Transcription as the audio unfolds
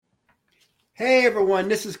Hey everyone,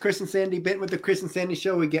 this is Chris and Sandy Bent with the Chris and Sandy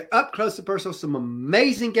Show. We get up close and personal, some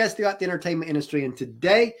amazing guests throughout the entertainment industry. And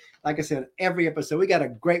today, like I said, every episode, we got a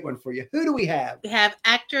great one for you. Who do we have? We have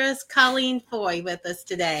actress Colleen Foy with us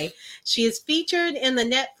today. She is featured in the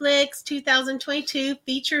Netflix 2022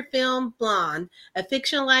 feature film Blonde, a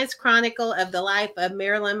fictionalized chronicle of the life of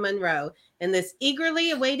Marilyn Monroe. In this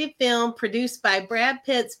eagerly awaited film produced by Brad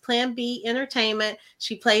Pitt's Plan B Entertainment,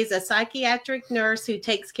 she plays a psychiatric nurse who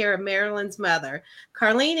takes care of Marilyn's mother.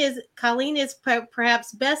 Colleen is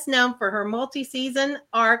perhaps best known for her multi-season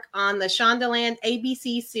arc on the Shondaland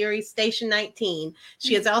ABC series Station 19.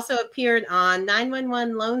 She has also appeared on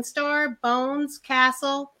 911 Lone Star, Bones,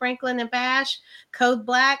 Castle, Franklin and Bash, Code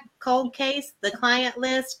Black, Cold Case, The Client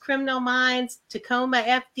List, Criminal Minds, Tacoma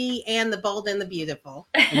FD, and The Bold and the Beautiful.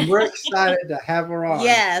 And we're excited to have her on.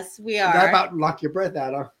 Yes, we are. That about to knock your breath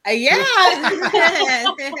out, huh? Yeah.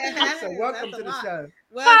 So welcome to the show.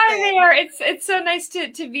 Welcome. Hi there. It's so nice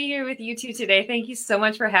to be here with you two today. Thank you so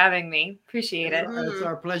much for having me. Appreciate it. It's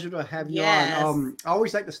our pleasure to have you on. I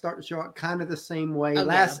always like to start the show out kind of the same way. Okay.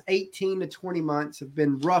 Last 18 to 20 months have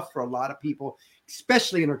been rough for a lot of people,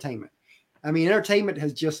 especially entertainment. I mean, entertainment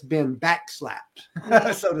has just been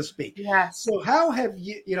backslapped, so to speak. Yes. So how have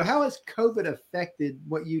how has COVID affected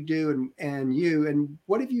what you do and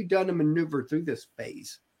what have you done to maneuver through this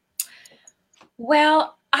phase?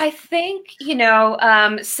 Well, I think,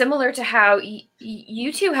 similar to how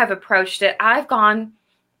you two have approached it, I've gone,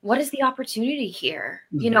 what is the opportunity here?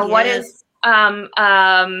 What is,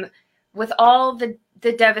 with all the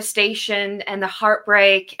devastation and the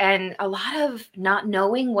heartbreak and a lot of not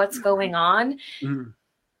knowing what's going on,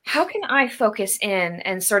 how can I focus in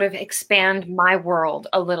and sort of expand my world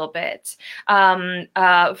a little bit, find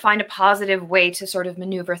a positive way to sort of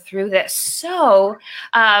maneuver through this? So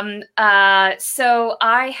I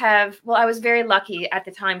was very lucky at the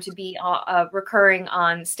time to be recurring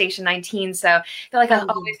on Station 19. So I feel like I've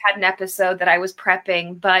always had an episode that I was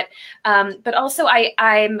prepping, but also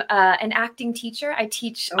I'm an acting teacher. I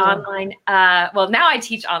teach online. Now I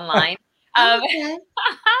teach online. Okay.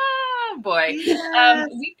 Boy,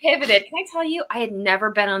 we pivoted. Can I tell you, I had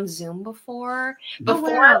never been on Zoom before.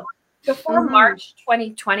 Before March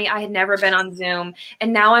 2020, I had never been on Zoom,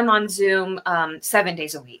 and now I'm on Zoom 7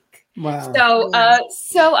 days a week. Wow.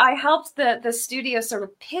 So I helped the studio sort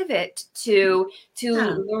of pivot to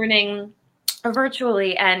learning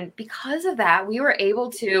virtually, and because of that, we were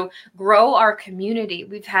able to grow our community.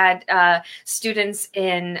 We've had students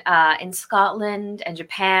in Scotland and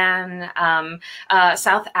Japan,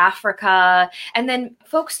 South Africa, and then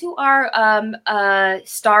folks who are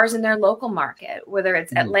stars in their local market, whether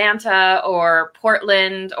it's Atlanta or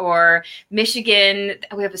Portland or Michigan.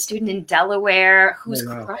 We have a student in Delaware who's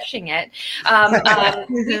crushing it.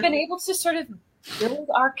 We've been able to sort of build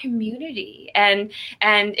our community, and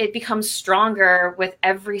it becomes stronger with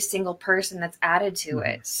every single person that's added to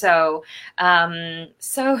it. So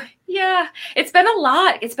yeah, it's been a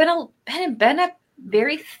lot. It's been a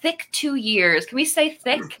very thick 2 years. Can we say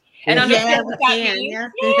thick? And understand what that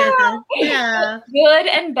means? Yeah. Good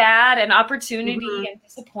and bad, and opportunity and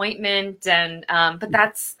disappointment, and but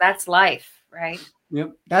that's life, right?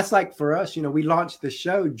 Yep. That's like for us, we launched the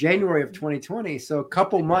show January of 2020. So a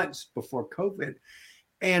couple months before COVID.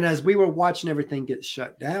 And as we were watching everything get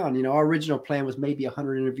shut down, our original plan was maybe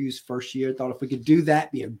 100 interviews first year. Thought if we could do that,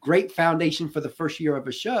 be a great foundation for the first year of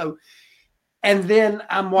a show. And then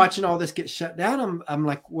I'm watching all this get shut down. I'm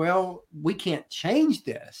like, well, we can't change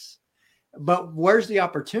this, but where's the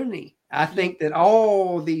opportunity? I think that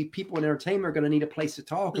all the people in entertainment are going to need a place to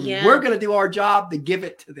talk, and we're going to do our job to give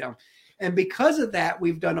it to them. And because of that,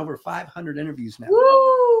 we've done over 500 interviews now.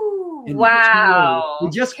 Woo! Wow.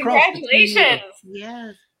 We just crossed. Congratulations.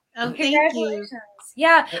 Yes. Oh, congratulations. Thank you.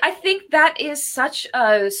 Yeah, I think that is such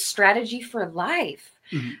a strategy for life.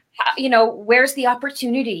 Where's the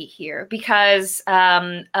opportunity here? Because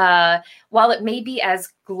while it may be as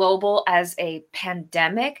global as a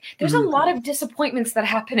pandemic, there's a lot of disappointments that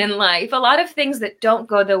happen in life, a lot of things that don't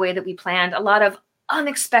go the way that we planned, a lot of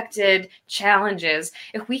unexpected challenges.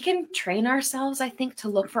 If we can train ourselves, I think, to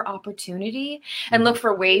look for opportunity and look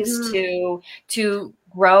for ways to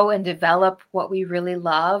grow and develop what we really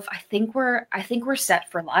love, I think we're set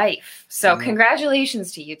for life. So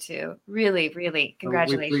congratulations to you two. Really, really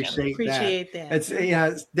congratulations. We appreciate that. It's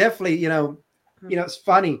it's definitely, it's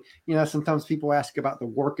funny, sometimes people ask about the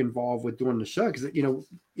work involved with doing the show, because in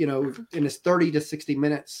this 30 to 60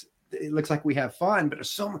 minutes, it looks like we have fun, but there's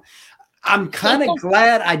so much. I'm kind of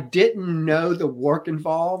glad I didn't know the work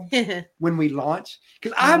involved when we launched,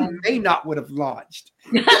 because I may not would have launched.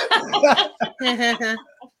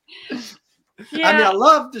 Yeah. I mean, I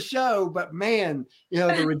love the show, but man,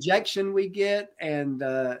 the rejection we get and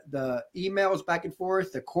the emails back and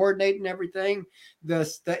forth, the coordinating everything,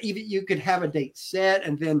 even you could have a date set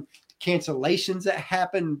and then cancellations that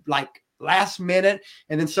happen like last minute.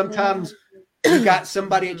 And then sometimes you got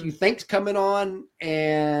somebody that you think's coming on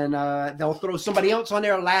and they'll throw somebody else on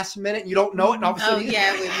there last minute and you don't know it. And all of a sudden, we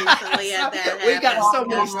recently had that. We got so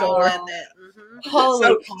many stories.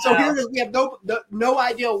 So here it is. We have no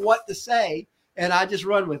idea what to say. And I just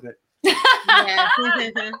run with it.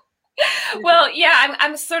 Well, yeah,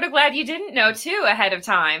 I'm sort of glad you didn't know too ahead of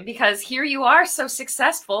time, because here you are so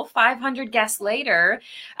successful 500 guests later.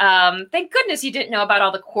 Thank goodness you didn't know about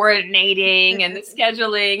all the coordinating and the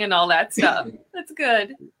scheduling and all that stuff. That's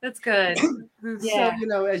good. Yeah.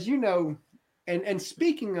 So, as you know, and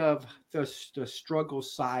speaking of the struggle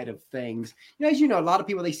side of things, as you know, a lot of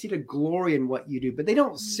people, they see the glory in what you do, but they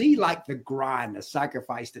don't see like the grind, the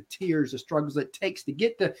sacrifice, the tears, the struggles it takes to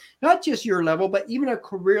get to not just your level, but even a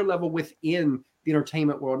career level within the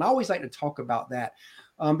entertainment world. And I always like to talk about that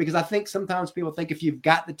because I think sometimes people think if you've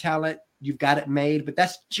got the talent, you've got it made, but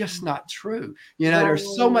that's just not true.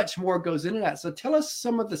 There's so much more goes into that. So tell us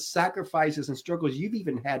some of the sacrifices and struggles you've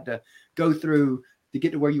even had to go through to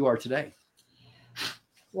get to where you are today.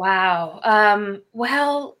 Wow.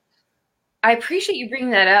 Well, I appreciate you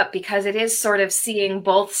bringing that up because it is sort of seeing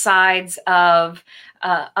both sides of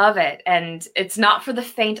it, and it's not for the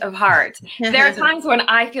faint of heart. There are times when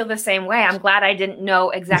I feel the same way. I'm glad I didn't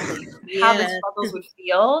know exactly how the struggles would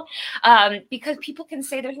feel, because people can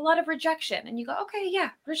say there's a lot of rejection, and you go, okay,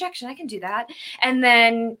 yeah, rejection, I can do that, and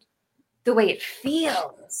then the way it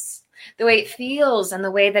feels and the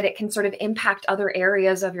way that it can sort of impact other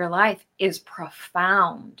areas of your life is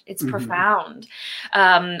profound. It's profound.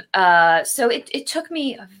 So it took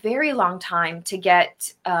me a very long time to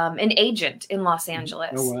get an agent in Los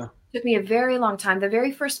Angeles. Oh, wow. It took me a very long time. The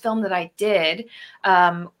very first film that I did,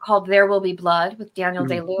 called There Will Be Blood with Daniel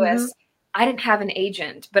Day-Lewis, I didn't have an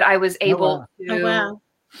agent, but I was able to... Oh, wow.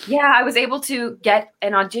 Yeah, I was able to get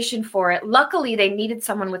an audition for it. Luckily, they needed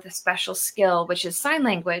someone with a special skill, which is sign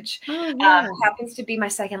language. Oh, yeah. Happens to be my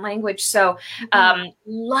second language. So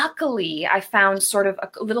luckily, I found sort of a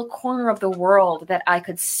little corner of the world that I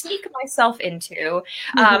could sneak myself into.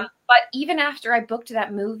 But even after I booked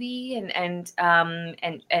that movie and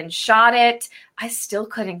shot it, I still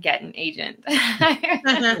couldn't get an agent.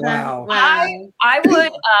 Wow. I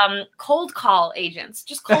would cold call agents,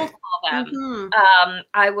 just cold call them.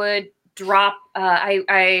 I would drop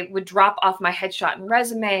I would drop off my headshot and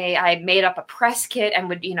resume. I made up a press kit and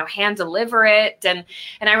would hand deliver it, and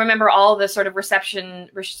I remember all the sort of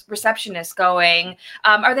receptionists going,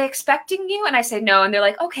 are they expecting you? And I say no, and they're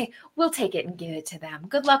like, okay, we'll take it and give it to them,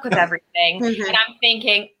 good luck with everything. And I'm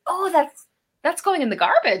thinking, oh, that's going in the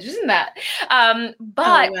garbage, isn't that?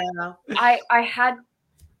 But I had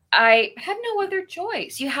no other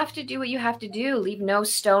choice. You have to do what you have to do. Leave no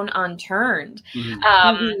stone unturned.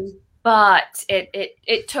 But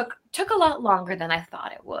it took a lot longer than I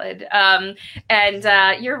thought it would.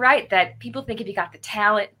 And you're right that people think if you got the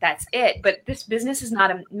talent, that's it. But this business is not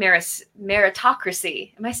a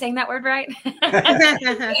meritocracy. Am I saying that word right?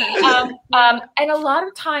 And a lot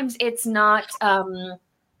of times it's not.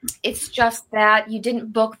 It's just that you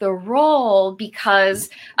didn't book the role because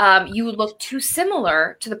you look too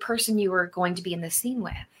similar to the person you were going to be in the scene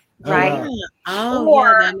with. Right.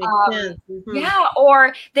 That makes sense. Yeah.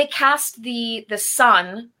 Or they cast the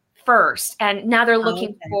son first, and now they're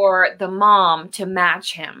looking for the mom to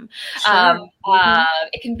match him.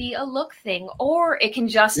 It can be a look thing, or it can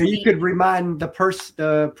just be. You could remind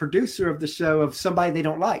the producer of the show of somebody they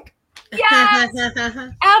don't like. Yes,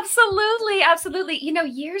 absolutely.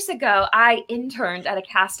 Years ago, I interned at a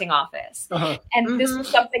casting office, and this was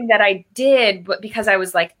something that I did, but because I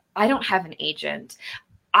was like, I don't have an agent.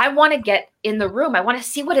 I want to get in the room. I want to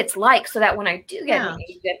see what it's like so that when I do get an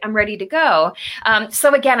agent, I'm ready to go.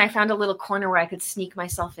 So again, I found a little corner where I could sneak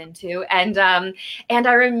myself into. And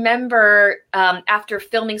I remember after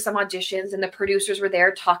filming some auditions, and the producers were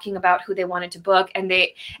there talking about who they wanted to book. And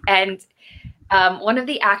one of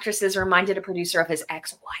the actresses reminded a producer of his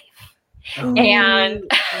ex-wife. And and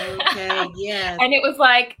it was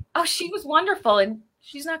like, oh, she was wonderful. And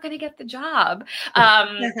she's not going to get the job.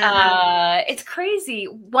 It's crazy.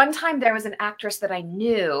 One time there was an actress that I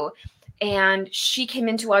knew, and she came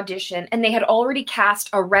into audition, and they had already cast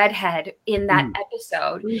a redhead in that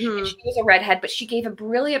episode. And she was a redhead, but she gave a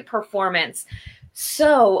brilliant performance.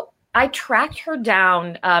 So I tracked her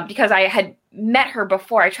down because I had met her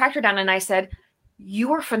before. I tracked her down and I said, you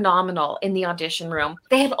were phenomenal in the audition room.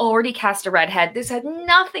 They had already cast a redhead. This had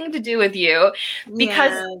nothing to do with you,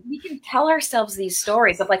 because we can tell ourselves these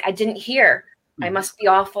stories of like, I didn't hear, I must be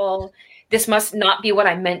awful. This must not be what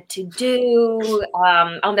I meant to do.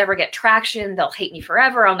 I'll never get traction. They'll hate me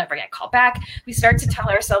forever. I'll never get called back. We start to tell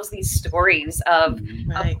ourselves these stories of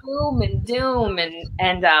gloom and doom.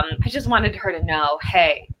 And I just wanted her to know,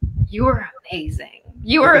 hey, you were amazing.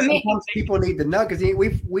 You were amazing. Sometimes people need to know, because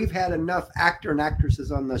we've had enough actor and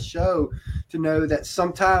actresses on the show to know that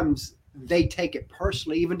sometimes they take it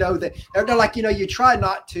personally, even though they're like, you try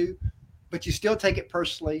not to, but you still take it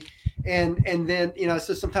personally. And then,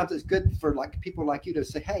 so sometimes it's good for like people like you to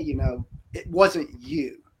say, hey, it wasn't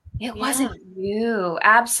you. It wasn't you.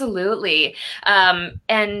 Absolutely.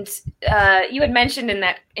 And you had mentioned in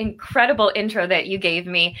that incredible intro that you gave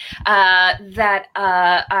me that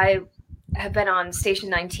I have been on Station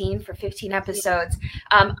 19 for 15 episodes.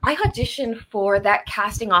 I auditioned for that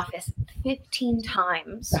casting office 15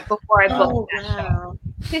 times before I booked that show.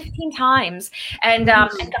 15 times. And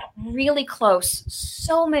got really close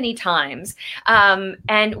so many times.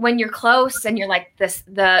 And when you're close and you're like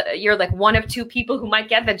you're like one of two people who might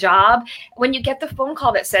get the job, when you get the phone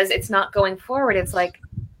call that says it's not going forward, it's like,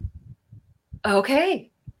 okay,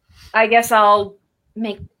 I guess I'll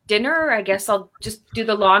make dinner. I guess I'll just do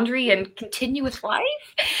the laundry and continue with life.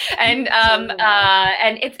 And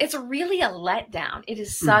it's really a letdown. It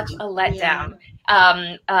is such a letdown.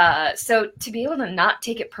 So to be able to not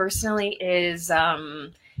take it personally is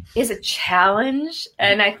a challenge,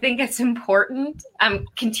 and I think it's important. I'm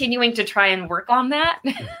continuing to try and work on that.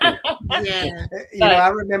 I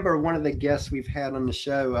remember one of the guests we've had on the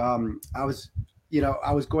show. I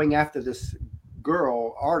was going after this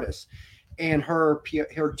girl artist, and her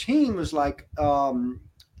team was like,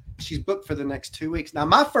 she's booked for the next 2 weeks. Now,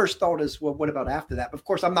 my first thought is, well, what about after that? But of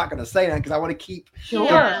course, I'm not going to say that because I want to keep,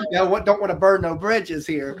 don't want to burn no bridges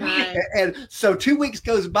here. Right. And so 2 weeks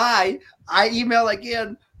goes by. I email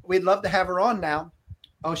again. We'd love to have her on now.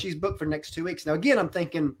 Oh, she's booked for next 2 weeks. Now, again, I'm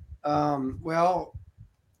thinking, well,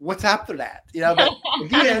 what's after that? But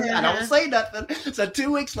again, I don't say nothing. So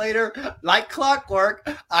 2 weeks later, like clockwork,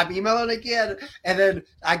 I'm emailing again. And then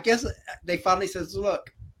I guess they finally says,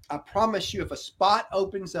 look, I promise you, if a spot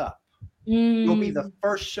opens up, you'll be the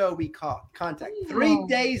first show we contact. 3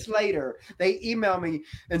 days later, they emailed me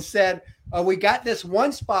and said, we got this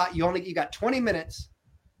one spot. You got 20 minutes.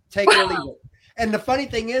 Take it or leave it. And the funny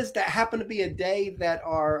thing is that happened to be a day that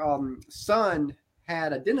our son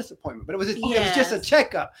had a dentist appointment, but it was just a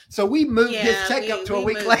checkup. So we moved his checkup to a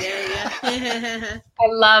week later. I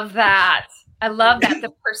love that.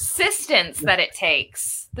 The persistence that it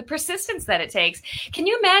takes. Can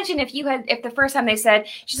you imagine if the first time they said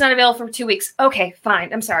she's not available for 2 weeks? Okay,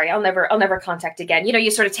 fine. I'm sorry. I'll never contact again.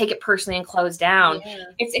 You sort of take it personally and close down. Yeah.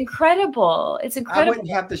 It's incredible.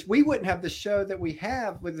 We wouldn't have the show that we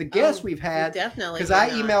have with the guests we've had. Definitely. Because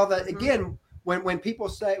I email that again. When people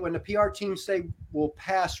say, when the PR team say we'll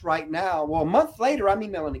pass right now, well, a month later, I'm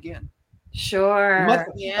emailing again. Sure.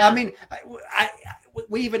 I mean,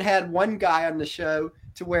 we even had one guy on the show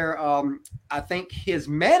to where I think his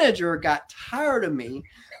manager got tired of me.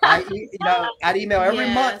 I'd email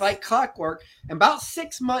every month like clockwork. And about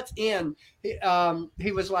 6 months in,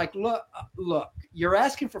 he was like, look, you're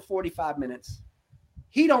asking for 45 minutes.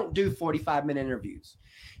 He don't do 45-minute interviews.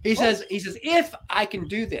 He says, if I can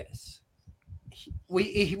do this,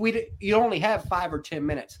 you only have 5 or 10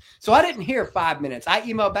 minutes. So I didn't hear 5 minutes. I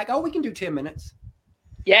emailed back, we can do 10 minutes.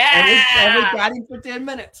 Yeah. And we got him for 10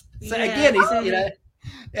 minutes. So again,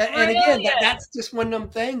 that's just one of them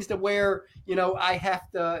things to where, I have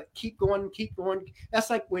to keep going. That's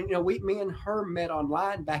like when, me and her met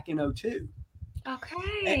online back in 2002.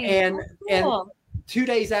 Okay. And 2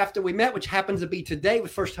 days after we met, which happens to be today, the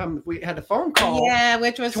first time we had a phone call. Yeah,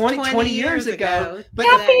 which was 20 years ago. But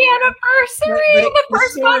happy anniversary! The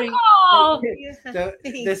first phone call.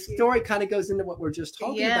 The story kind of goes into what we're just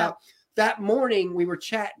talking about. That morning we were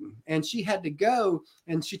chatting, and she had to go,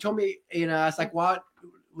 and she told me, I was like, "Well, I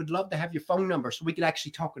would love to have your phone number so we could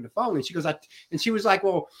actually talk on the phone." And she goes, and she was like,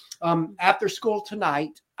 "Well, after school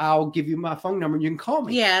tonight, I'll give you my phone number and you can call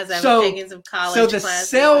me." Yeah, as I was taking some college classes.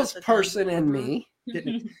 So the salesperson the in me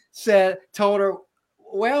told her,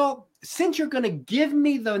 "Well, since you're going to give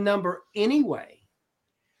me the number anyway,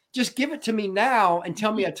 just give it to me now and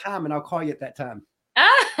tell me a time, and I'll call you at that time."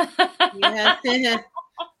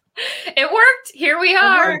 It worked. Here we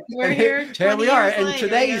are. We're here. Here we are. And later,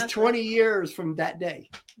 today is 20 years from that day.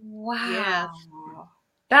 Wow.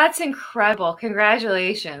 That's incredible.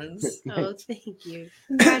 Congratulations. Oh, thank you.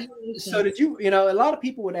 Congratulations. So did you, a lot of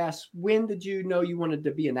people would ask, when did you know you wanted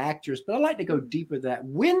to be an actress? But I'd like to go deeper than that.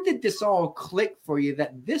 When did this all click for you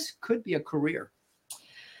that this could be a career?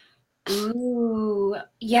 Ooh,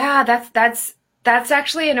 yeah, that's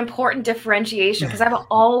actually an important differentiation, because I've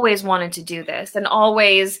always wanted to do this and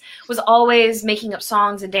was always making up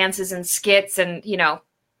songs and dances and skits and,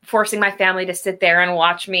 forcing my family to sit there and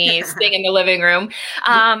watch me sing in the living room.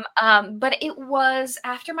 But it was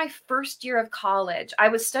after my first year of college. I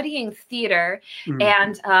was studying theater,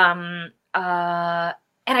 and I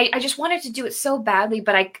just wanted to do it so badly,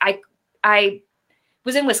 but I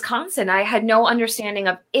was in Wisconsin. I had no understanding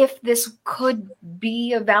of if this could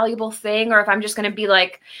be a valuable thing, or if I'm just going to be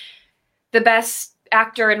like the best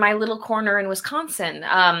actor in my little corner in Wisconsin.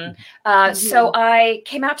 So I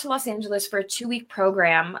came out to Los Angeles for a 2-week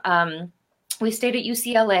program. We stayed at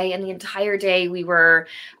UCLA, and the entire day we were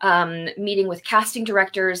meeting with casting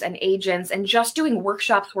directors and agents and just doing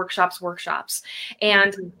workshops.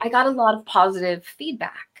 And I got a lot of positive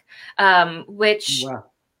feedback,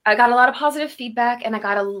 I got a lot of positive feedback, and I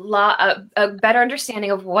got a better understanding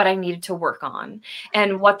of what I needed to work on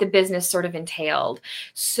and what the business sort of entailed.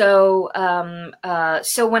 So,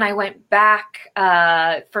 so when I went back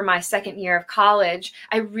for my second year of college,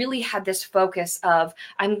 I really had this focus of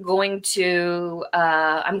I'm going to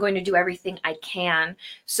do everything I can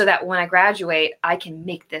so that when I graduate, I can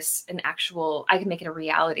make this I can make it a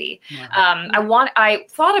reality. Wow. I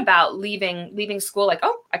thought about leaving school, like,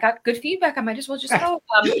 oh, I got good feedback, I might as well just go.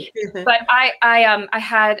 But I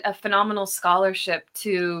had a phenomenal scholarship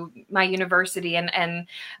to my university, and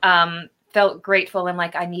felt grateful, and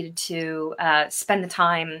like I needed to spend the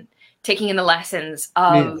time taking in the lessons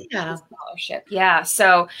of the scholarship. Yeah.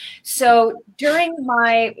 So during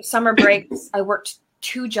my summer breaks, I worked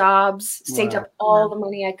 2 jobs, saved up all the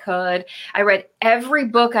money I could. I read every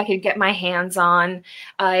book I could get my hands on.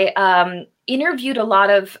 I interviewed a lot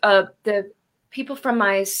of the people from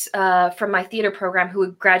my theater program who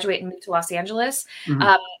would graduate and move to Los Angeles.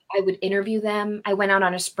 I would interview them. I went out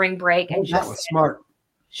on a spring break and that was smart.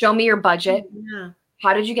 Show me your budget. Yeah.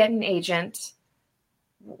 How did you get an agent?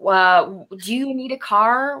 Do you need a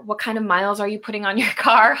car? What kind of miles are you putting on your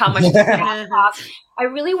car? How much does it cost? I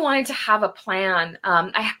really wanted to have a plan.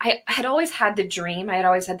 I had always had the dream. I had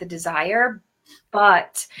always had the desire,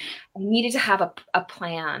 but I needed to have a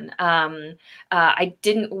plan. I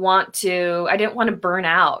didn't want to burn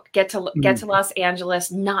out, get to Los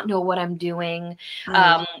Angeles, not know what I'm doing,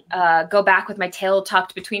 go back with my tail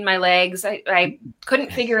tucked between my legs. I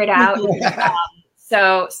couldn't figure it out.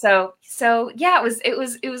 So yeah, it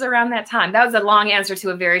was around that time. That was a long answer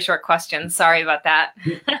to a very short question. Sorry about that.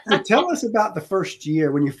 So tell us about the first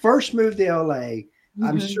year when you first moved to LA.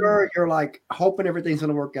 I'm sure you're like hoping everything's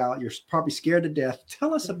going to work out. You're probably scared to death.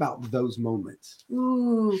 Tell us about those moments.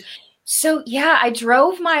 Ooh. So yeah, I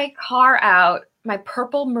drove my car out, my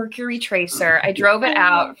purple Mercury Tracer. I drove it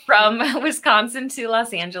out from Wisconsin to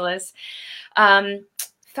Los Angeles, found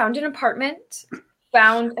an apartment,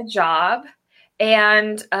 found a job,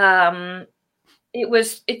 and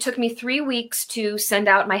it took me 3 weeks to send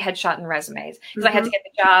out my headshot and resumes, because I had to get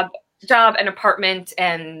the job, an apartment,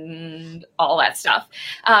 and all that stuff.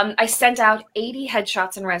 I sent out 80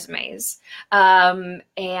 headshots and resumes, and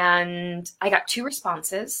I got 2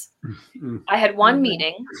 responses. I had 1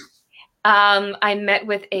 meeting. I met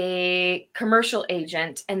with a commercial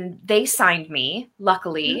agent, and they signed me,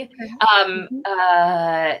 luckily.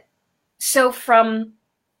 So from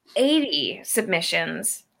 80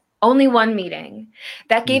 submissions, only 1 meeting.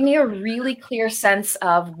 That gave me a really clear sense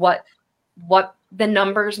of what the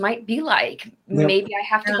numbers might be like. Yep. Maybe I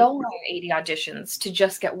have to go on 80 auditions to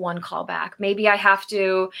just get 1 call back. Maybe I have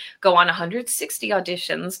to go on 160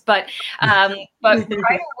 auditions. But right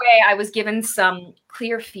away, I was given some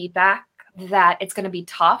clear feedback that it's going to be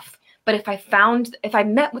tough. But if I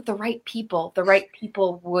met with the right people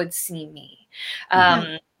would see me.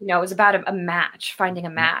 It was about a match, finding a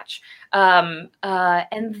match. And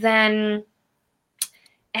then,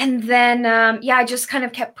 I just kind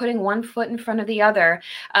of kept putting one foot in front of the other.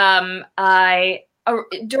 During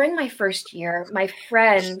my first year, my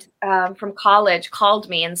friend from college called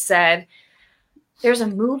me and said, there's a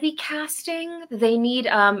movie casting. They need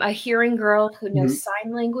a hearing girl who knows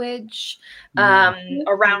sign language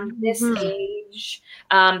around this age.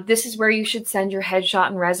 This is where you should send your headshot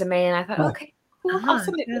and resume. And I thought, okay. I'll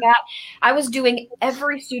submit for that. I was doing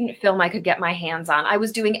every student film I could get my hands on. I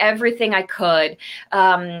was doing everything I could.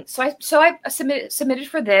 So I submitted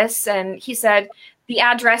for this, and he said the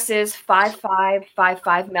address is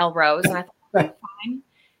 5555 Melrose, and I thought, fine.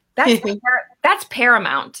 That's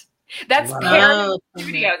Paramount. That's Wow. Paramount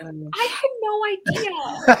Studios. I had no idea.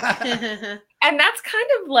 And that's kind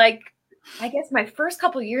of like, I guess, my first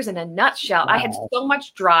couple of years in a nutshell. Wow. I had so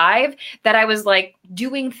much drive that I was like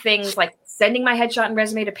doing things like sending my headshot and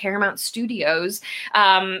resume to Paramount Studios,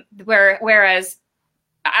 whereas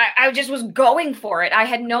I just was going for it. I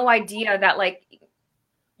had no idea that like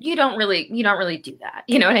you don't really do that.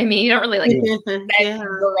 You know what I mean? You don't really like send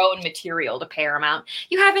your own material to Paramount.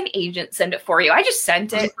 You have an agent send it for you. I just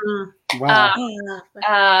sent it. Wow.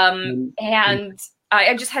 And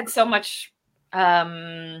I just had so much,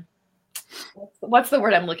 what's the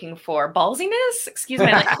word I'm looking for? Ballsiness? Excuse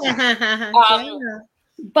me.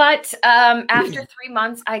 But after 3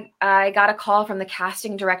 months, I got a call from the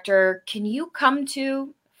casting director. Can you come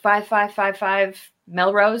to 5555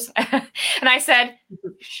 Melrose? And I said,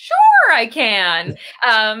 sure, I can.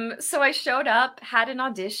 So I showed up, had an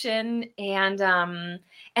audition, and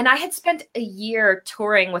I had spent a year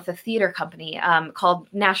touring with a theater company called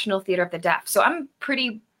National Theater of the Deaf. So I'm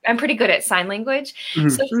pretty good at sign language. So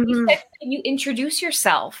she said, can you introduce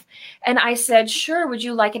yourself? And I said, sure. Would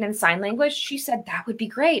you like it in sign language? She said, that would be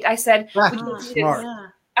great. I said, would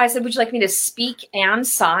you like me to speak and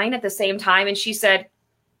sign at the same time? And she said,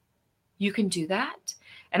 you can do that?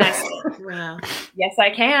 And I said, wow. Yes,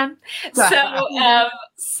 I can.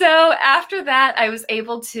 So after that, I was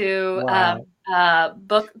able to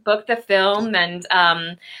book the film. And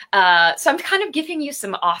so I'm kind of giving you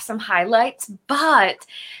some awesome highlights, but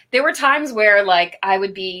there were times where like I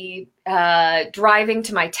would be driving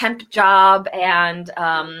to my temp job and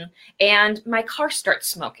my car starts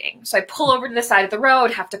smoking. So I pull over to the side of the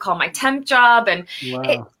road, have to call my temp job. And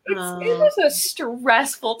it was a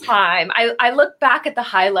stressful time. I look back at the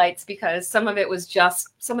highlights because some of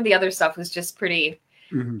the other stuff was just pretty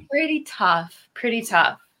tough.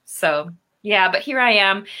 So yeah, but here I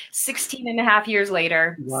am 16 and a half years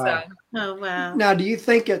later. Wow. So. Oh, wow. Now, do you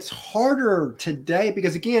think it's harder today?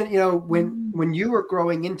 Because again, you know, when you were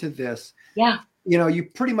growing into this, you know, you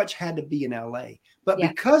pretty much had to be in LA, but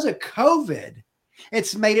because of COVID,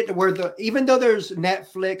 it's made it to where even though there's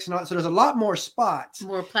Netflix and all, so there's a lot more spots,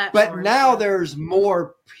 more platforms, but now there's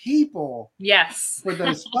more people for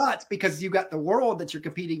those spots because you got the world that you're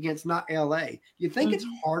competing against, not LA. You think it's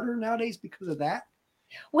harder nowadays because of that?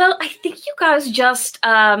 Well, I think you guys just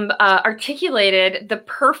articulated the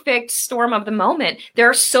perfect storm of the moment. There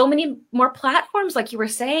are so many more platforms, like you were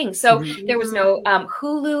saying. So there was no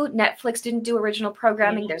Hulu, Netflix didn't do original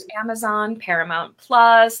programming. There's Amazon, Paramount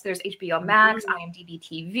Plus, there's HBO Max, IMDb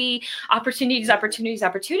TV, opportunities.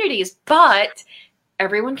 But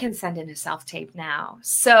everyone can send in a self-tape now.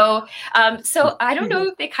 So I don't know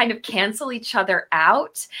if they kind of cancel each other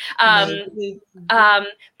out.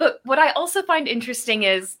 But what I also find interesting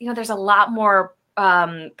is, you know, there's a lot more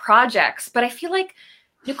projects, but I feel like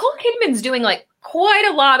Nicole Kidman's doing like quite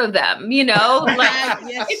a lot of them, you know, like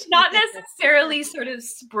it's not necessarily sort of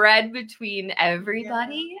spread between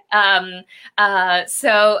everybody.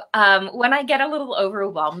 So when I get a little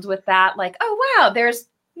overwhelmed with that, like, oh, wow, there's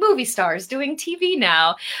movie stars doing TV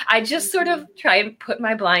now, I just sort of try and put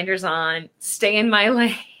my blinders on, stay in my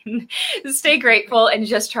lane, stay grateful, and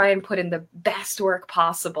just try and put in the best work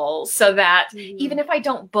possible so that even if I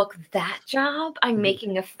don't book that job, I'm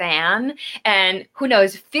making a fan. And who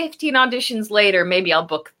knows, 15 auditions later, maybe I'll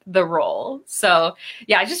book the role. So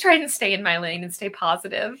yeah, I just try and stay in my lane and stay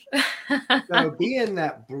positive. So being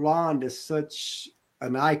that blonde is such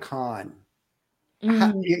an icon.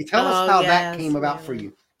 Tell us how that came about for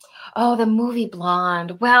you. Oh, the movie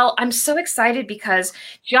Blonde. Well, I'm so excited because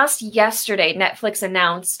just yesterday, Netflix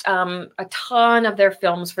announced a ton of their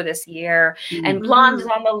films for this year, and Blonde is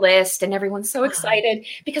on the list, and everyone's so excited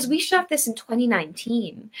because we shot this in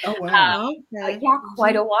 2019. Oh, wow. Yeah,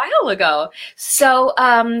 quite a while ago. So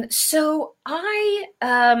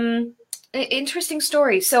interesting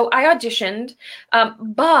story. So I auditioned,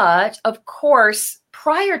 but of course,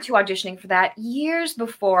 prior to auditioning for that, years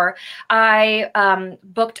before, I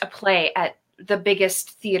booked a play at the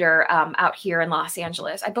biggest theater out here in Los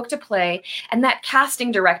Angeles. I booked a play, and that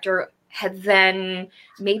casting director had then,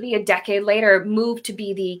 maybe a decade later, moved to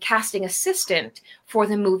be the casting assistant for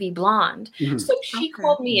the movie Blonde. So she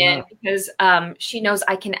called me in because she knows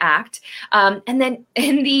I can act. And then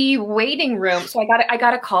in the waiting room, so I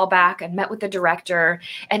got a call back and met with the director.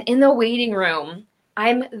 And in the waiting room,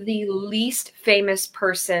 I'm the least famous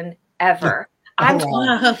person ever. I'm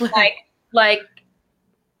like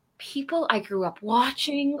people I grew up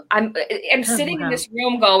watching. I'm sitting in this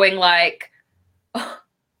room going like, oh,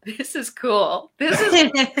 this is cool. This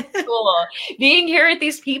is cool being here with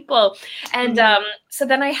these people. And so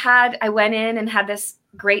then I went in and had this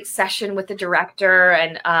great session with the director,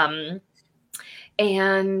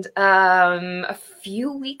 and a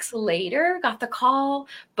few weeks later, got the call,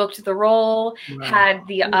 booked the role, had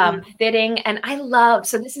the fitting. And I love,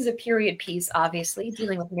 so this is a period piece, obviously,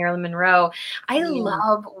 dealing with Marilyn Monroe. I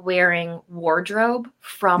love wearing wardrobe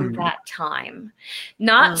from that time.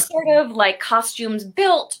 Not sort of like costumes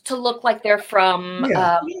built to look like they're from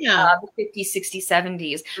the 50s, 60s,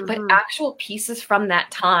 70s, but actual pieces from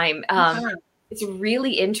that time. It's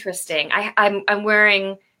really interesting. I'm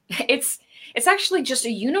wearing, it's actually just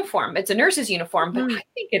a uniform. It's a nurse's uniform, but I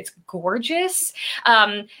think it's gorgeous.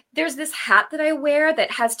 There's this hat that I wear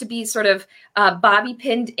that has to be sort of bobby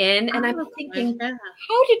pinned in. And I'm thinking,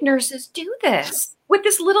 how did nurses do this with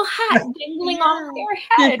this little hat dangling off their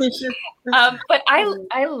head? But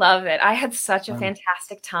I love it. I had such a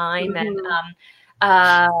fantastic time. And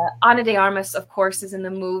Ana de Armas, of course, is in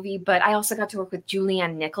the movie, but I also got to work with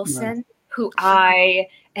Julianne Nicholson, who I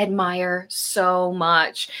admire so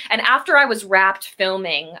much. And after I was wrapped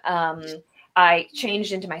filming, I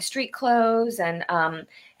changed into my street clothes, and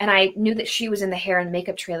I knew that she was in the hair and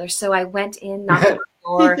makeup trailer. So I went in, knocked on the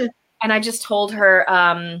door, and I just told her,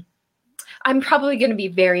 I'm probably going to be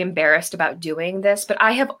very embarrassed about doing this, but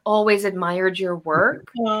I have always admired your work.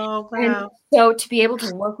 Oh, wow. And so to be able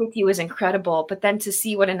to work with you is incredible. But then to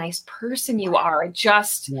see what a nice person you are, it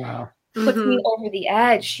just puts me over the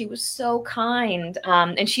edge. She was so kind.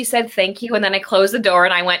 And she said, thank you. And then I closed the door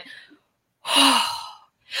and I went, oh,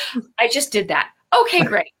 I just did that. Okay,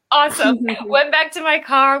 great. Awesome. Went back to my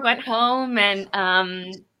car, went home,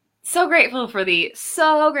 and so grateful for the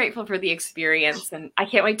experience. And I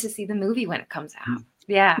can't wait to see the movie when it comes out.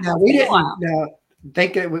 Yeah. Now we didn't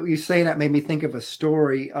think what you say that made me think of a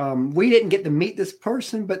story. We didn't get to meet this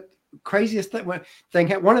person, but craziest thing,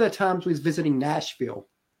 one of the times we was visiting Nashville.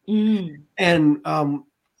 And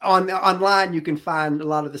online you can find a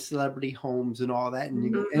lot of the celebrity homes and all that,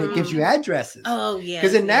 and, and it gives you addresses. Oh yeah,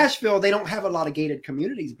 because in Nashville they don't have a lot of gated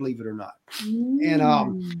communities, believe it or not.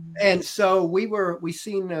 And so we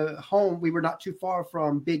seen a home. We were not too far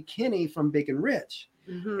from Big Kenny from Big and Rich,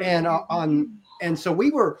 and so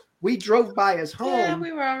we drove by his home. Yeah,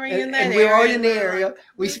 we were already in that and area. we were already in the area.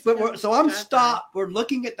 So I'm stopped. We're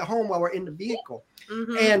looking at the home while we're in the vehicle,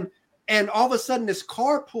 and all of a sudden, this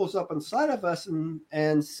car pulls up inside of us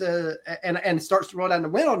and starts to roll down the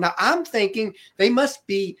window. Now I'm thinking they must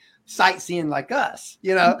be sightseeing like us,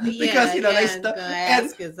 because they stuck.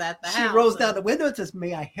 And she rolls down the window and says,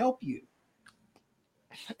 "May I help you?"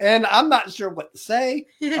 And I'm not sure what to say.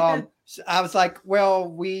 So I was like,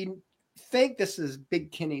 "Well, we think this is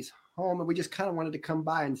Big Kenny's home, and we just kind of wanted to come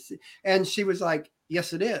by and see." And she was like,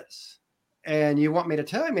 "Yes, it is. And you want me to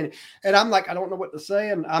tell him?" And I'm like, I don't know what to say.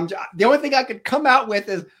 And the only thing I could come out with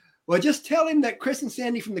is, well, just tell him that Chris and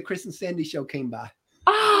Sandy from the Chris and Sandy show came by.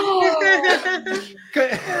 Oh, I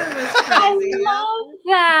love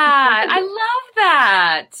that. I love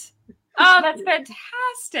that. Oh, that's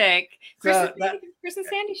fantastic. Chris and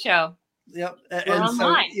Sandy show. Yep. And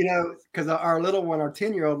so, because our little one, our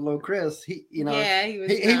 10-year-old little Chris, he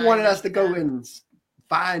wanted us to go and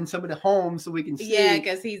find some of the homes so we can see. Yeah,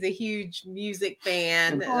 because he's a huge music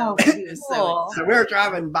fan. Cool. So we were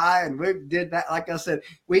driving by and we did that. Like I said,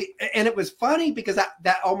 and it was funny because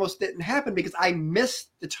that almost didn't happen because I missed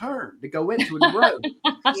the turn to go into the road.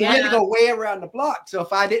 So we had to go way around the block. So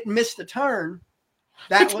if I didn't miss the turn,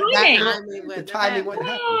 the timing wouldn't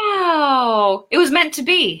happen. Wow. It was meant to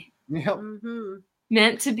be. Yep.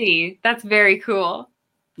 Meant to be. That's very cool.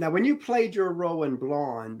 Now, when you played your role in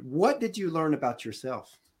Blonde, what did you learn about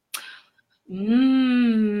yourself?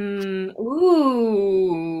 Ooh,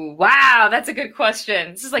 wow, that's a good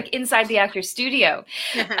question. This is like inside the actor's studio.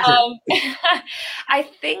 I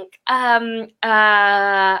think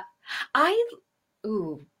a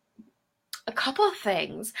couple of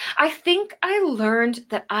things. I think I learned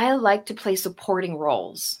that I like to play supporting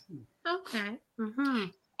roles. Okay.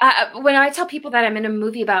 When I tell people that I'm in a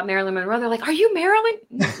movie about Marilyn Monroe, they're like, "Are you Marilyn?"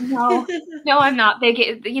 No, I'm not. They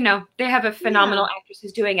get, they have a phenomenal actress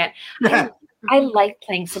who's doing it. I like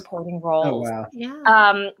playing supporting roles. Oh, wow.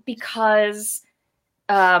 Yeah. Because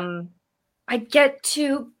I get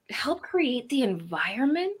to help create the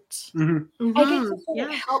environment. I get to sort of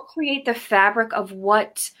help create the fabric of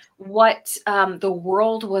what the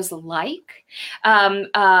world was like. And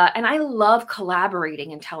I love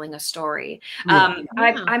collaborating and telling a story. When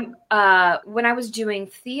I was doing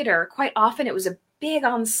theater, quite often it was a big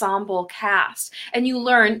ensemble cast, and you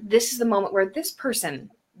learn this is the moment where this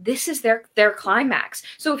person, this is their climax.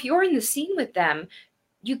 So if you're in the scene with them,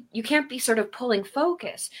 you can't be sort of pulling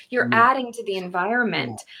focus. You're adding to the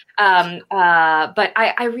environment. But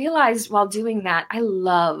I realized while doing that, I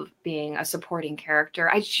love being a supporting character.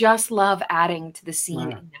 I just love adding to the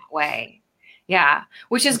scene in that way. Yeah,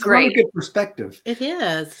 which is great. A good perspective. It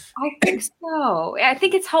is. I think so. I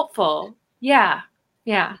think it's helpful. Yeah.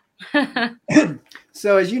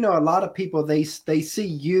 So as you know, a lot of people, they see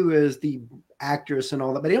you as the actress and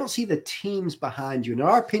all that, but they don't see the teams behind you. In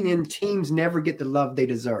our opinion, teams never get the love they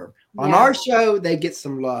deserve. On our show, they get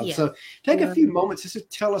some love. Yeah. So take a few moments just to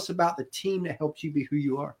tell us about the team that helps you be who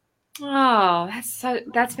you are. Oh,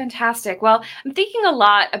 that's fantastic. Well, I'm thinking a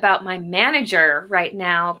lot about my manager right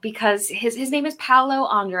now because his name is Paulo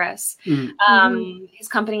Andres. His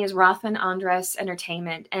company is Rothman Andres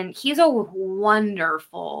Entertainment, and he's a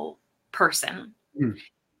wonderful person.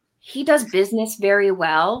 He does business very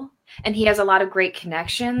well, and he has a lot of great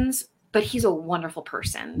connections, but he's a wonderful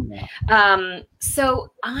person.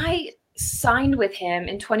 So I signed with him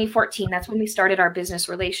in 2014. That's when we started our business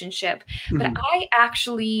relationship. But I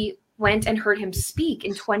actually went and heard him speak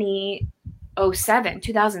in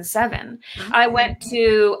 2007. I went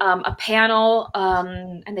to a panel,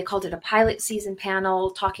 and they called it a pilot season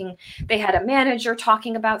panel, talking. They had a manager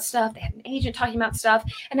talking about stuff. They had an agent talking about stuff.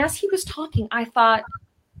 And as he was talking, I thought,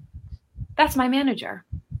 that's my manager.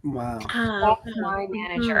 Wow. That's my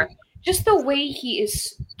manager. Just the way he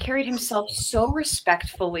is carried himself so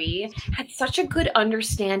respectfully, had such a good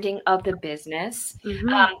understanding of the business.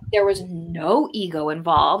 There was no ego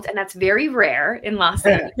involved, and that's very rare in Los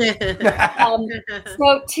Angeles.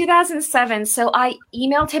 So 2007, so I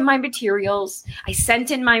emailed him my materials. I sent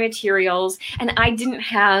in my materials, and I didn't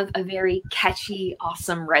have a very catchy,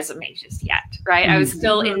 awesome resume just yet, right? I was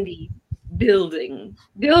still in the building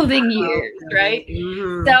years, right?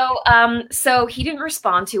 So he didn't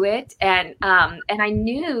respond to it, and I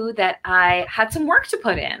knew that I had some work to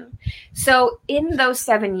put in. So in those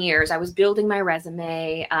 7 years, I was building my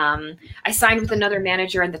resume. I signed with another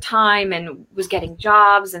manager at the time and was getting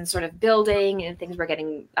jobs and sort of building, and things were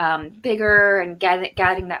getting bigger and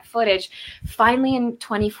getting that footage. Finally, in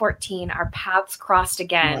 2014, our paths crossed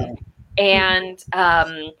again, and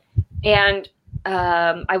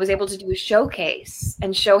I was able to do a showcase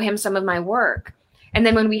and show him some of my work. And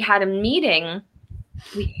then when we had a meeting,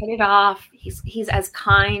 we hit it off. He's as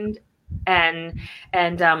kind and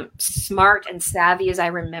smart and savvy as I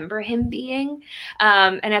remember him being.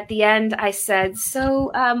 And at the end, I said, so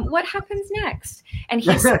what happens next? And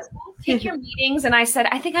he said, well, take your meetings. And I said,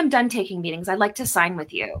 I think I'm done taking meetings. I'd like to sign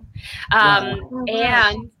with you.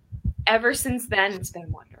 And ever since then, it's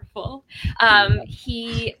been wonderful.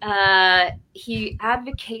 He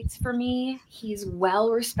advocates for me. He's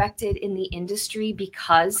well respected in the industry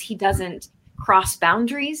because he doesn't cross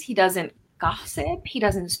boundaries. He doesn't gossip. He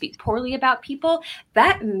doesn't speak poorly about people.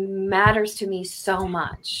 That matters to me so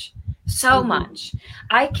much, so much.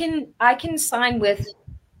 I can sign with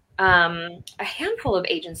a handful of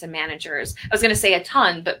agents and managers. I was going to say a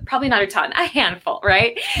ton, but probably not a ton, a handful,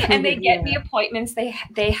 right? And they get the appointments.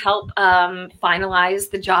 They help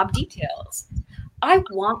finalize the job details. I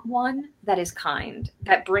want one that is kind,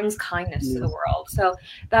 that brings kindness to the world. So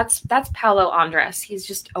that's Paulo Andres. He's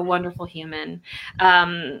just a wonderful human.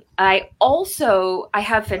 I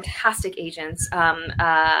have fantastic agents,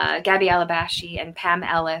 Gabby Alabashi and Pam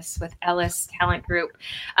Ellis with Ellis Talent Group.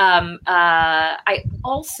 I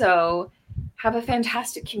also have a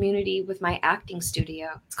fantastic community with my acting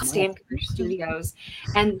studio. It's called Stand Career Studios.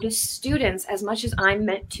 And the students, as much as I'm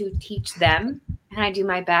meant to teach them, and I do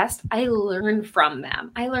my best, I learn from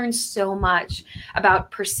them. I learn so much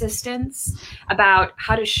about persistence, about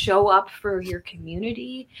how to show up for your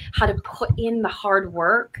community, how to put in the hard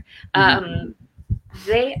work.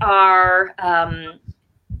 They are,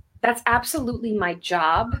 that's absolutely my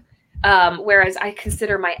job. Whereas I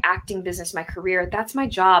consider my acting business, my career, that's my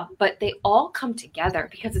job, but they all come together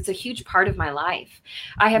because it's a huge part of my life.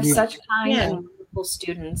 I have such kind and wonderful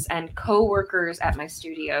students and co-workers at my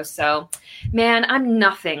studio. So, man, I'm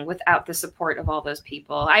nothing without the support of all those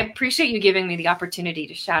people. I appreciate you giving me the opportunity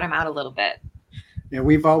to shout them out a little bit. Yeah,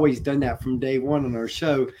 we've always done that from day one on our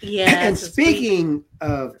show. Yeah. And speaking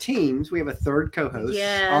of teams, we have a third co-host,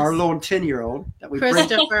 our little 10-year-old that we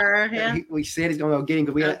Christopher. We said he's going to go get him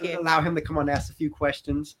because we allow him to come on and ask a few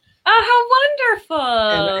questions. Oh, how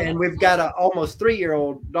wonderful. And we've got an almost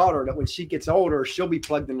 3-year-old daughter that when she gets older, she'll be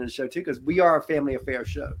plugged into the show too because we are a family affair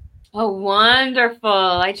show. Oh, wonderful.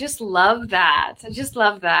 I just love that.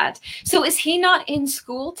 So is he not in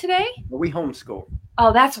school today? Well, we homeschool.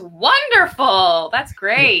 Oh, that's wonderful. That's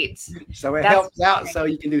great. So it helps out. So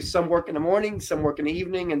you can do some work in the morning, some work in the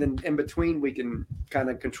evening, and then in between we can kind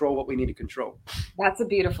of control what we need to control. That's a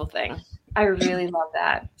beautiful thing. I really love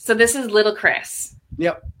that. So this is little Chris.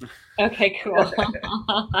 Yep. Okay, cool.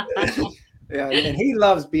 Yeah, and he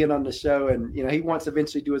loves being on the show, and he wants to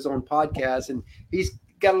eventually do his own podcast, and he's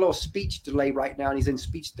got a little speech delay right now, and he's in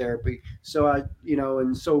speech therapy. So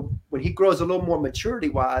and so when he grows a little more maturity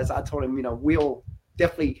wise, I told him, we'll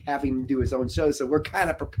definitely have him do his own show. So we're kind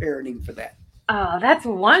of preparing him for that. Oh, that's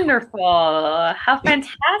wonderful. How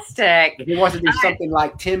fantastic. If he wants to do something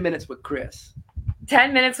like 10 minutes with Chris.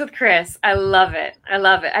 10 minutes with Chris. I love it. I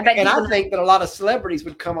bet. And I think that a lot of celebrities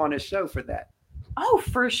would come on his show for that. Oh,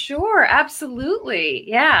 for sure. Absolutely.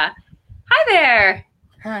 Yeah. Hi there.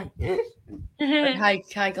 Hi.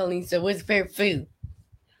 Hi, Colleen. So what's your favorite food?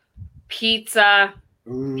 Pizza.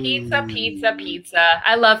 Pizza.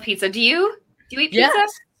 I love pizza. Do you eat pizza?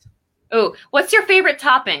 Yes. Oh, what's your favorite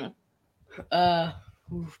topping? Pepperoni.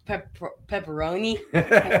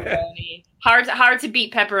 Pepperoni. Hard to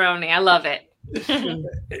beat pepperoni. I love it.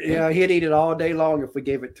 Yeah, he'd eat it all day long if we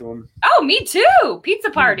gave it to him. Oh, me too. Pizza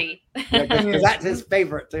party. Yeah, 'cause that's his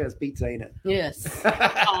favorite too, is pizza, ain't it? Yes.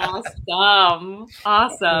 Awesome.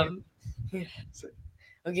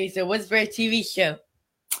 Okay, so what's your favorite TV show?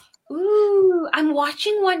 Ooh, I'm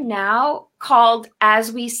watching one now called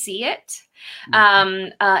As We See It.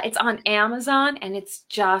 It's on Amazon and it's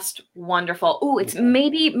just wonderful. Ooh, it's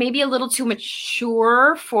maybe a little too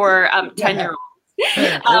mature for 10-year-olds.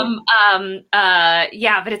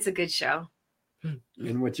 Yeah, but it's a good show.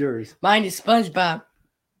 And what's yours? Mine is SpongeBob.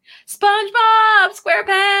 SpongeBob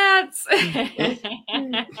SquarePants.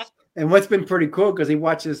 And what's been pretty cool, because he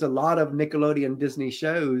watches a lot of Nickelodeon Disney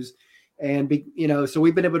shows, and so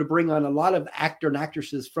we've been able to bring on a lot of actor and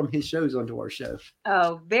actresses from his shows onto our show.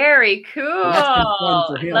 Oh, very cool.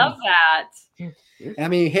 Love that. I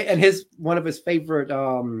mean, and one of his favorite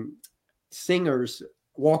singers,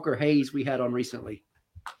 Walker Hayes, we had on recently.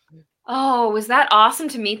 Oh, was that awesome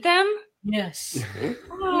to meet them? Yes.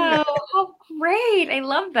 Oh, how great. I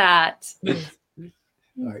love that.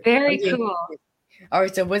 Right. Very cool. All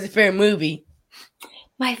right, so what's your favorite movie?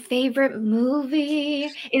 My favorite movie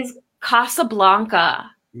is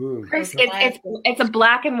Casablanca. Ooh. It's a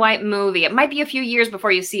black and white movie. It might be a few years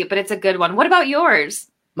before you see it, but it's a good one. What about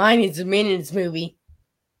yours? Mine is a Minions movie.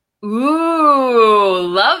 Ooh,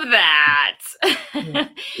 love that.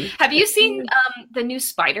 Have you seen the new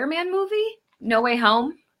Spider-Man movie, No Way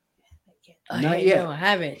Home? Not yet. No, I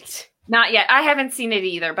haven't. Not yet. I haven't seen it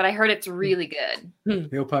either, but I heard it's really good.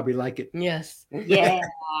 He'll probably like it. Yes. Yeah.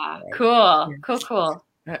 Cool.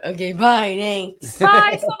 Okay, bye. Thanks.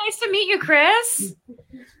 Bye. So nice to meet you, Chris.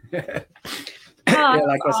 Yeah, Oh,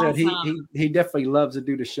 like that's I said, awesome. he definitely loves to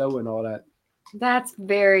do the show and all that. That's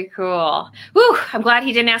very cool. Whew, I'm glad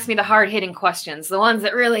he didn't ask me the hard-hitting questions, the ones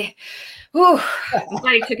that really, whew, I'm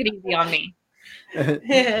glad he took it easy on me.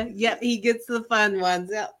 Yep, he gets the fun ones.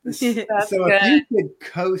 Yep. That's So good. if you could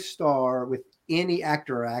co-star with any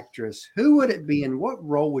actor or actress, who would it be and what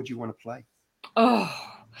role would you want to play? Oh,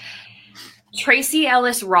 Tracy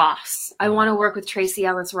Ellis Ross. I want to work with Tracy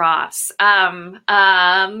Ellis Ross. And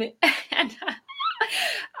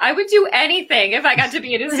I would do anything if I got to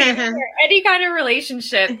be in a scene or any kind of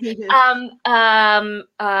relationship.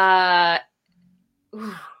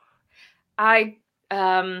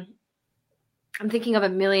 I'm thinking of a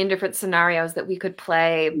million different scenarios that we could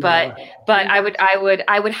play, but I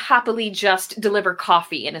would happily just deliver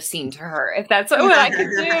coffee in a scene to her if that's what I could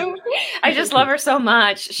do. I just love her so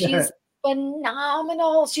much. She's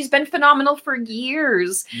phenomenal. She's been phenomenal for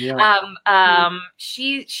years. Yeah.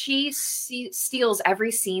 She steals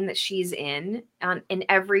every scene that she's in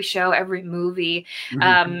every show, every movie.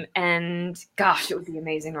 And gosh, it would be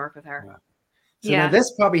amazing to work with her. Yeah. So now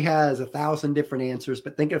this probably has 1,000 different answers,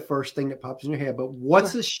 but think of the first thing that pops in your head. But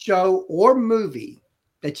what's a show or movie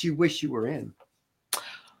that you wish you were in?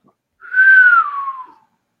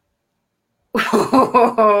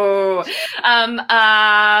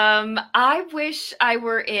 I wish I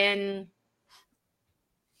were in.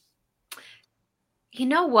 You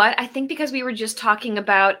know what? I think because we were just talking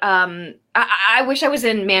about. I wish I was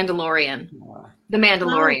in Mandalorian. The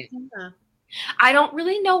Mandalorian. Oh, yeah. I don't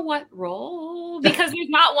really know what role because there's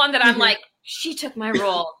not one that I'm like, she took my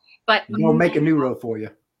role. But We'll make a new role for you.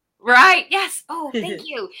 Right? Yes. Oh, thank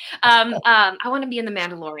you. I want to be in the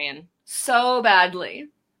Mandalorian so badly.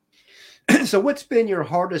 So what's been your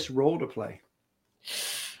hardest role to play?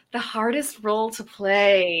 The hardest role to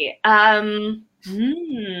play.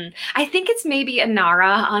 I think it's maybe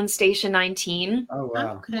Inara on Station 19. Oh,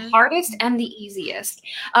 wow. Okay. The hardest and the easiest.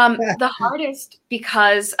 The hardest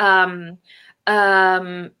because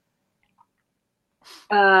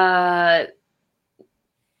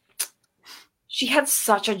she had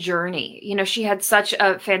such a journey. You know, she had such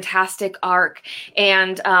a fantastic arc,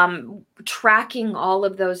 and tracking all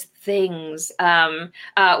of those things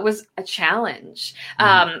was a challenge.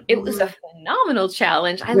 It was a phenomenal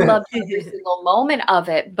challenge. I loved every single moment of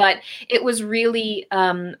it, but it was really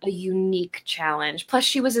a unique challenge. Plus,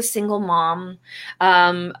 she was a single mom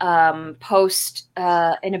post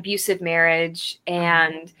an abusive marriage,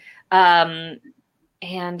 and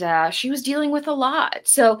she was dealing with a lot.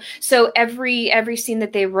 So every scene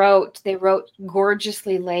that they wrote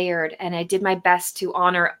gorgeously layered, and I did my best to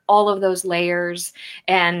honor all of those layers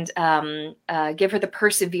and give her the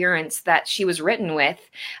perseverance that she was written with,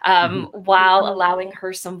 while allowing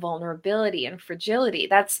her some vulnerability and fragility.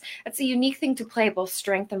 That's a unique thing to play, both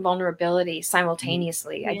strength and vulnerability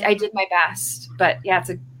simultaneously. I did my best, but yeah,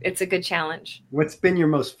 it's a good challenge. What's been your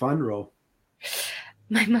most fun role?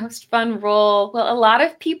 My most fun role. Well, a lot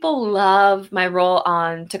of people love my role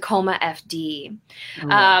on Tacoma FD.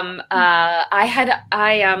 I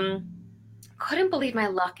couldn't believe my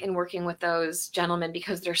luck in working with those gentlemen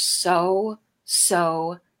because they're so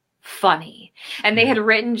funny. And they had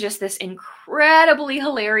written just this incredibly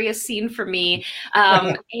hilarious scene for me.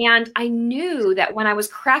 And I knew that when I was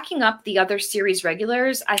cracking up the other series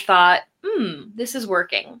regulars, I thought, this is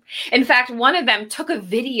working. In fact, one of them took a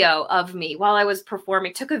video of me while I was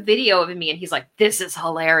performing, and he's like, this is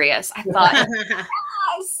hilarious. I thought,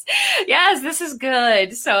 yes, this is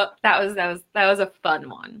good. So that was a fun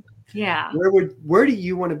one. Yeah. Where do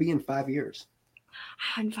you want to be in 5 years?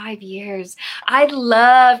 In 5 years, I'd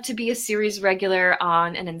love to be a series regular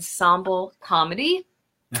on an ensemble comedy.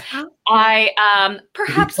 I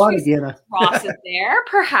perhaps Ross is there.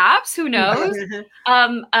 Perhaps, who knows?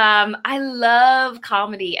 I love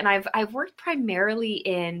comedy, and I've worked primarily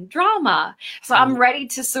in drama, so I'm ready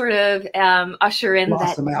to sort of usher in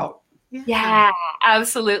Blossom out. Yeah,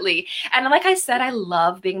 absolutely. And like I said, I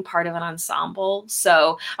love being part of an ensemble,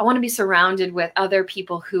 so I want to be surrounded with other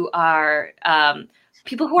people who are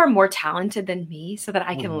more talented than me, so that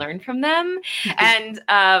I can learn from them and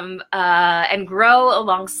grow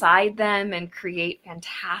alongside them and create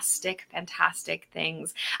fantastic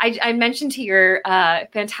things. I mentioned to your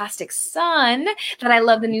fantastic son that I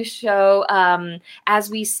love the new show, As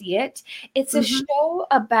We See It. It's a show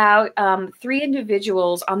about 3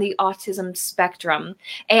 individuals on the autism spectrum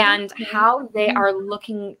and how they are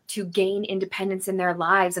looking to gain independence in their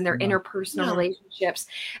lives and their interpersonal relationships.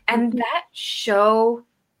 And that show,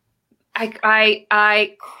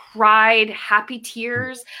 I cried happy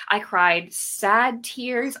tears. I cried sad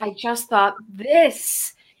tears. I just thought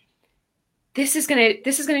this is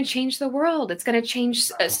gonna change the world. It's gonna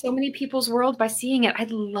change so many people's world by seeing it.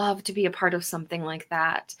 I'd love to be a part of something like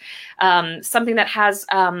that, something that has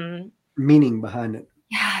meaning behind it.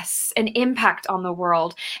 Yes, an impact on the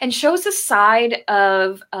world, and shows a side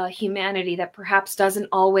of humanity that perhaps doesn't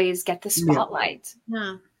always get the spotlight.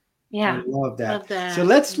 Yeah. I love that. So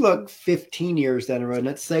let's look 15 years down the road.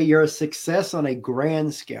 Let's say you're a success on a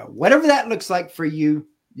grand scale. Whatever that looks like for you,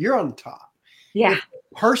 you're on top. Yeah. If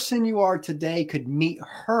the person you are today could meet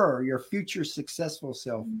her, your future successful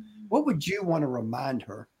self, what would you want to remind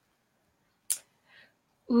her?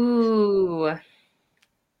 Ooh.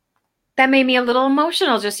 That made me a little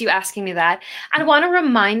emotional, just you asking me that. I'd want to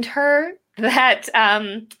remind her that,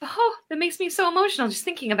 that makes me so emotional just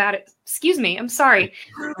thinking about it. Excuse me. I'm sorry.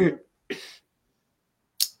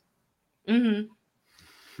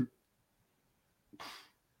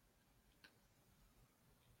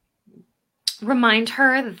 Remind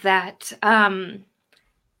her that,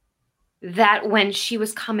 that when she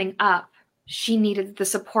was coming up, she needed the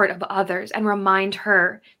support of others, and remind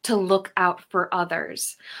her to look out for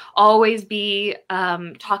others. Always be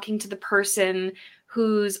talking to the person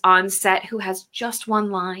who's on set, who has just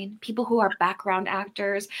one line, people who are background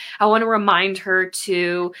actors. I want to remind her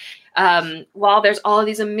to, while there's all of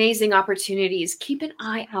these amazing opportunities, keep an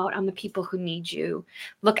eye out on the people who need you.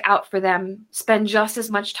 Look out for them. Spend just as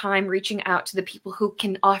much time reaching out to the people who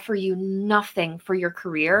can offer you nothing for your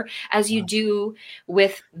career as you do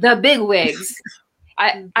with the big wigs.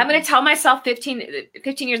 I'm going to tell myself 15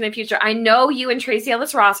 years in the future, I know you and Tracy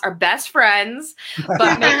Ellis Ross are best friends,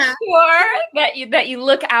 but make sure that you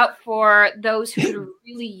look out for those who could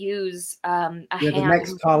really use a hand. The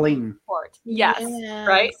next Colleen. Support. Yes.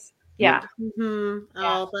 Right? Yeah. Oh,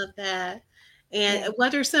 love that. And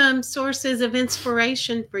what are some sources of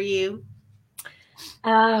inspiration for you?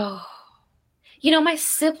 Oh, My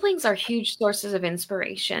siblings are huge sources of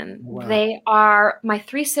inspiration. Wow. My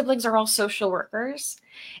 3 siblings are all social workers,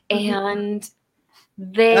 Mhm. and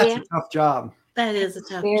That's they a tough job That is a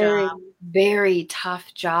tough very, job. very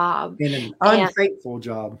tough job. and an And unfaithful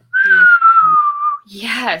job.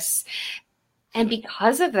 yes. And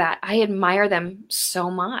because of that, I admire them so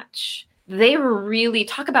much. They really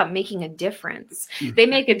talk about making a difference. They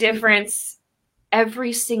make a difference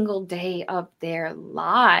every single day of their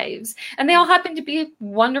lives. And they all happen to be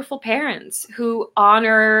wonderful parents who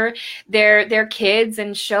honor their kids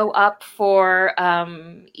and show up for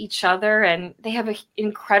each other. And they have an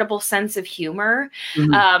incredible sense of humor.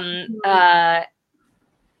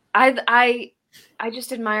 I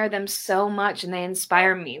just admire them so much, and they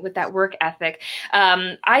inspire me with that work ethic.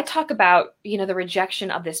 I talk about, the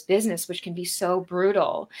rejection of this business, which can be so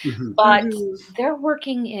brutal, but they're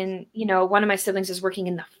working in, one of my siblings is working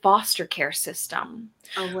in the foster care system,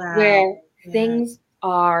 where things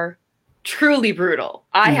are truly brutal.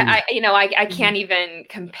 I can't even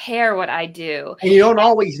compare what I do. And you don't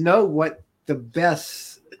always know what the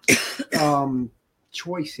best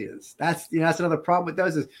choice is. That's another problem with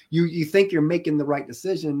those is you think you're making the right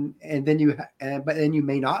decision, and then but then you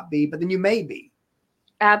may not be, but then you may be.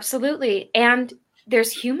 Absolutely. And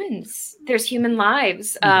there's human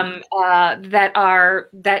lives that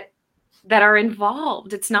are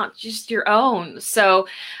involved. It's not just your own. So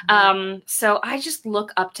I just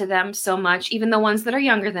look up to them so much. Even the ones that are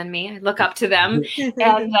younger than me, I look up to them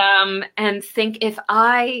and think if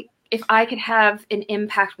I could have an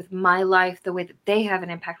impact with my life the way that they have an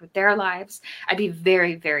impact with their lives, I'd be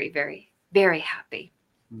very, very, very, very happy.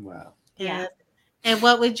 Wow. Yeah. And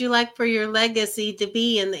what would you like for your legacy to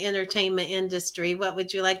be in the entertainment industry? What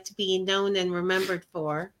would you like to be known and remembered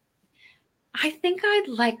for? I think I'd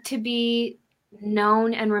like to be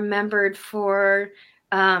known and remembered for,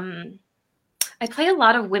 I play a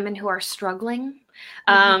lot of women who are struggling,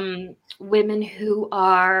 women who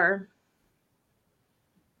are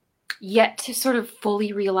yet to sort of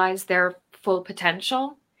fully realize their full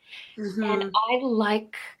potential. And I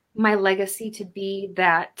like my legacy to be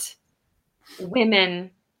that women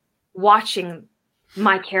watching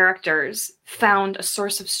my characters found a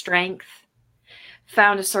source of strength,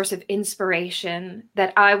 found a source of inspiration,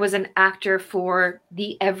 that I was an actor for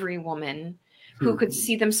the every woman who could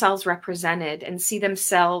see themselves represented and see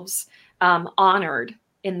themselves honored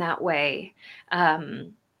in that way.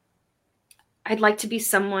 I'd like to be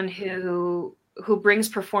someone who brings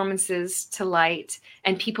performances to light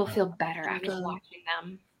and people feel better after watching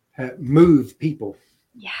them. Move people.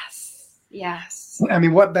 Yes. I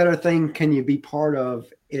mean, what better thing can you be part of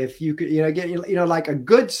if you could, like a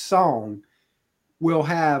good song will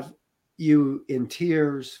have you in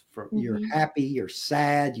tears, you're happy, you're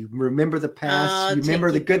sad, you remember the past, you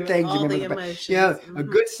remember the good things, you remember the emotions. A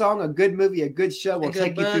good song, a good movie, a good show will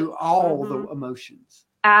take you through all the emotions.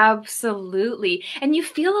 Absolutely. And you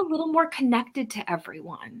feel a little more connected to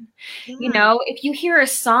everyone. If you hear a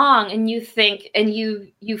song and you think, and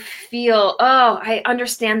you feel, oh, I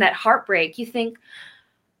understand that heartbreak, you think,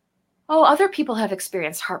 oh, other people have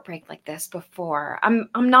experienced heartbreak like this before. I'm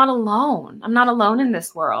not alone. I'm not alone in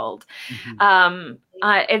this world.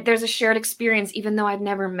 There's a shared experience, even though I've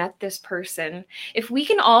never met this person. If we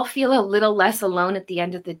can all feel a little less alone at the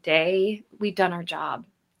end of the day, we've done our job.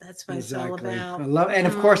 That's what it's all about. I love, and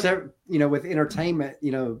of course, with entertainment,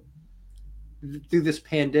 through this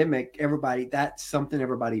pandemic, that's something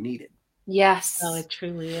everybody needed. Yes. Oh, it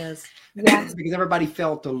truly is. Yes. Because everybody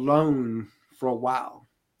felt alone for a while.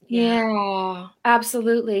 Yeah,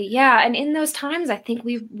 absolutely. Yeah. And in those times, I think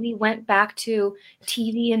we went back to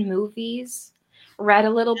TV and movies, read a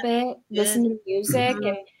little bit, listened to music,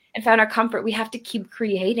 and found our comfort. We have to keep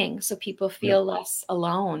creating so people feel less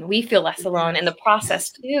alone. We feel less alone in the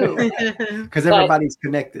process too. Because everybody's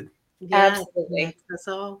connected. Absolutely. That's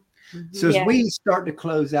all. So as we start to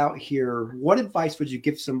close out here, what advice would you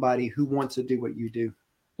give somebody who wants to do what you do?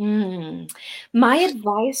 My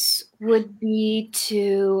advice would be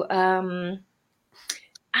to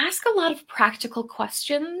ask a lot of practical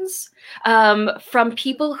questions from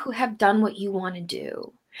people who have done what you want to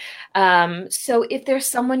do. So if there's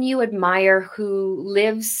someone you admire who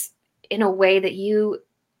lives in a way that you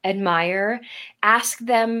admire, ask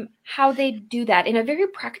them how they do that in a very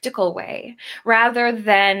practical way, rather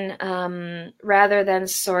than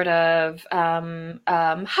sort of how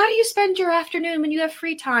do you spend your afternoon when you have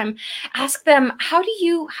free time? Ask them how do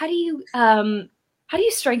you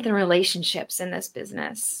strengthen relationships in this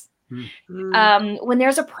business? When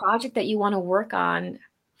there's a project that you want to work on,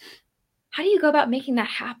 how do you go about making that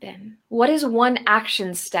happen? What is one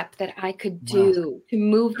action step that I could do to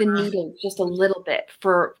move the needle just a little bit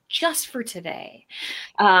for today?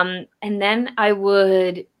 And then I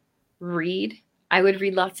would read. I would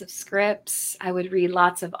read lots of scripts. I would read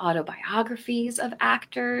lots of autobiographies of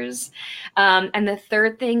actors. And the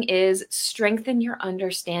third thing is strengthen your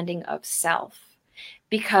understanding of self,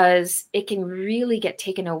 because it can really get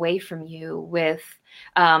taken away from you with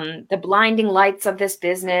the blinding lights of this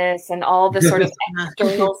business and all the sort of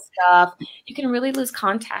external stuff. You can really lose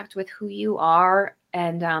contact with who you are.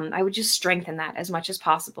 And I would just strengthen that as much as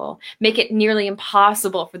possible. Make it nearly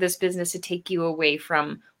impossible for this business to take you away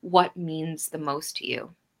from what means the most to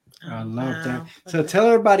you. I love that. So tell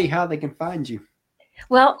everybody how they can find you.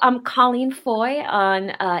 Well, I'm Colleen Foy on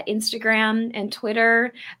Instagram and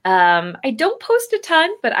Twitter. I don't post a ton,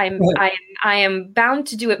 but I am bound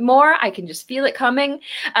to do it more. I can just feel it coming.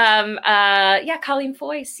 Colleen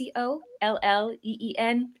Foy,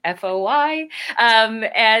 COLLEENFOY.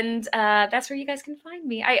 And that's where you guys can find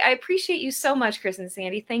me. I appreciate you so much, Chris and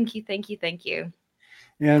Sandy. Thank you.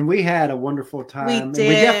 And we had a wonderful time. We and did.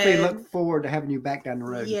 we definitely look forward to having you back down the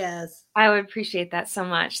road. Yes. I would appreciate that so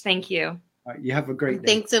much. Thank you. All right, you have a great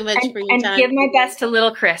day. Thanks so much for your time. And give my best to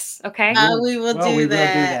little Chris, okay? We will do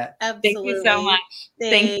that. Absolutely. Thank you so much.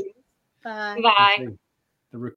 Thanks. Thank you. Bye. Bye.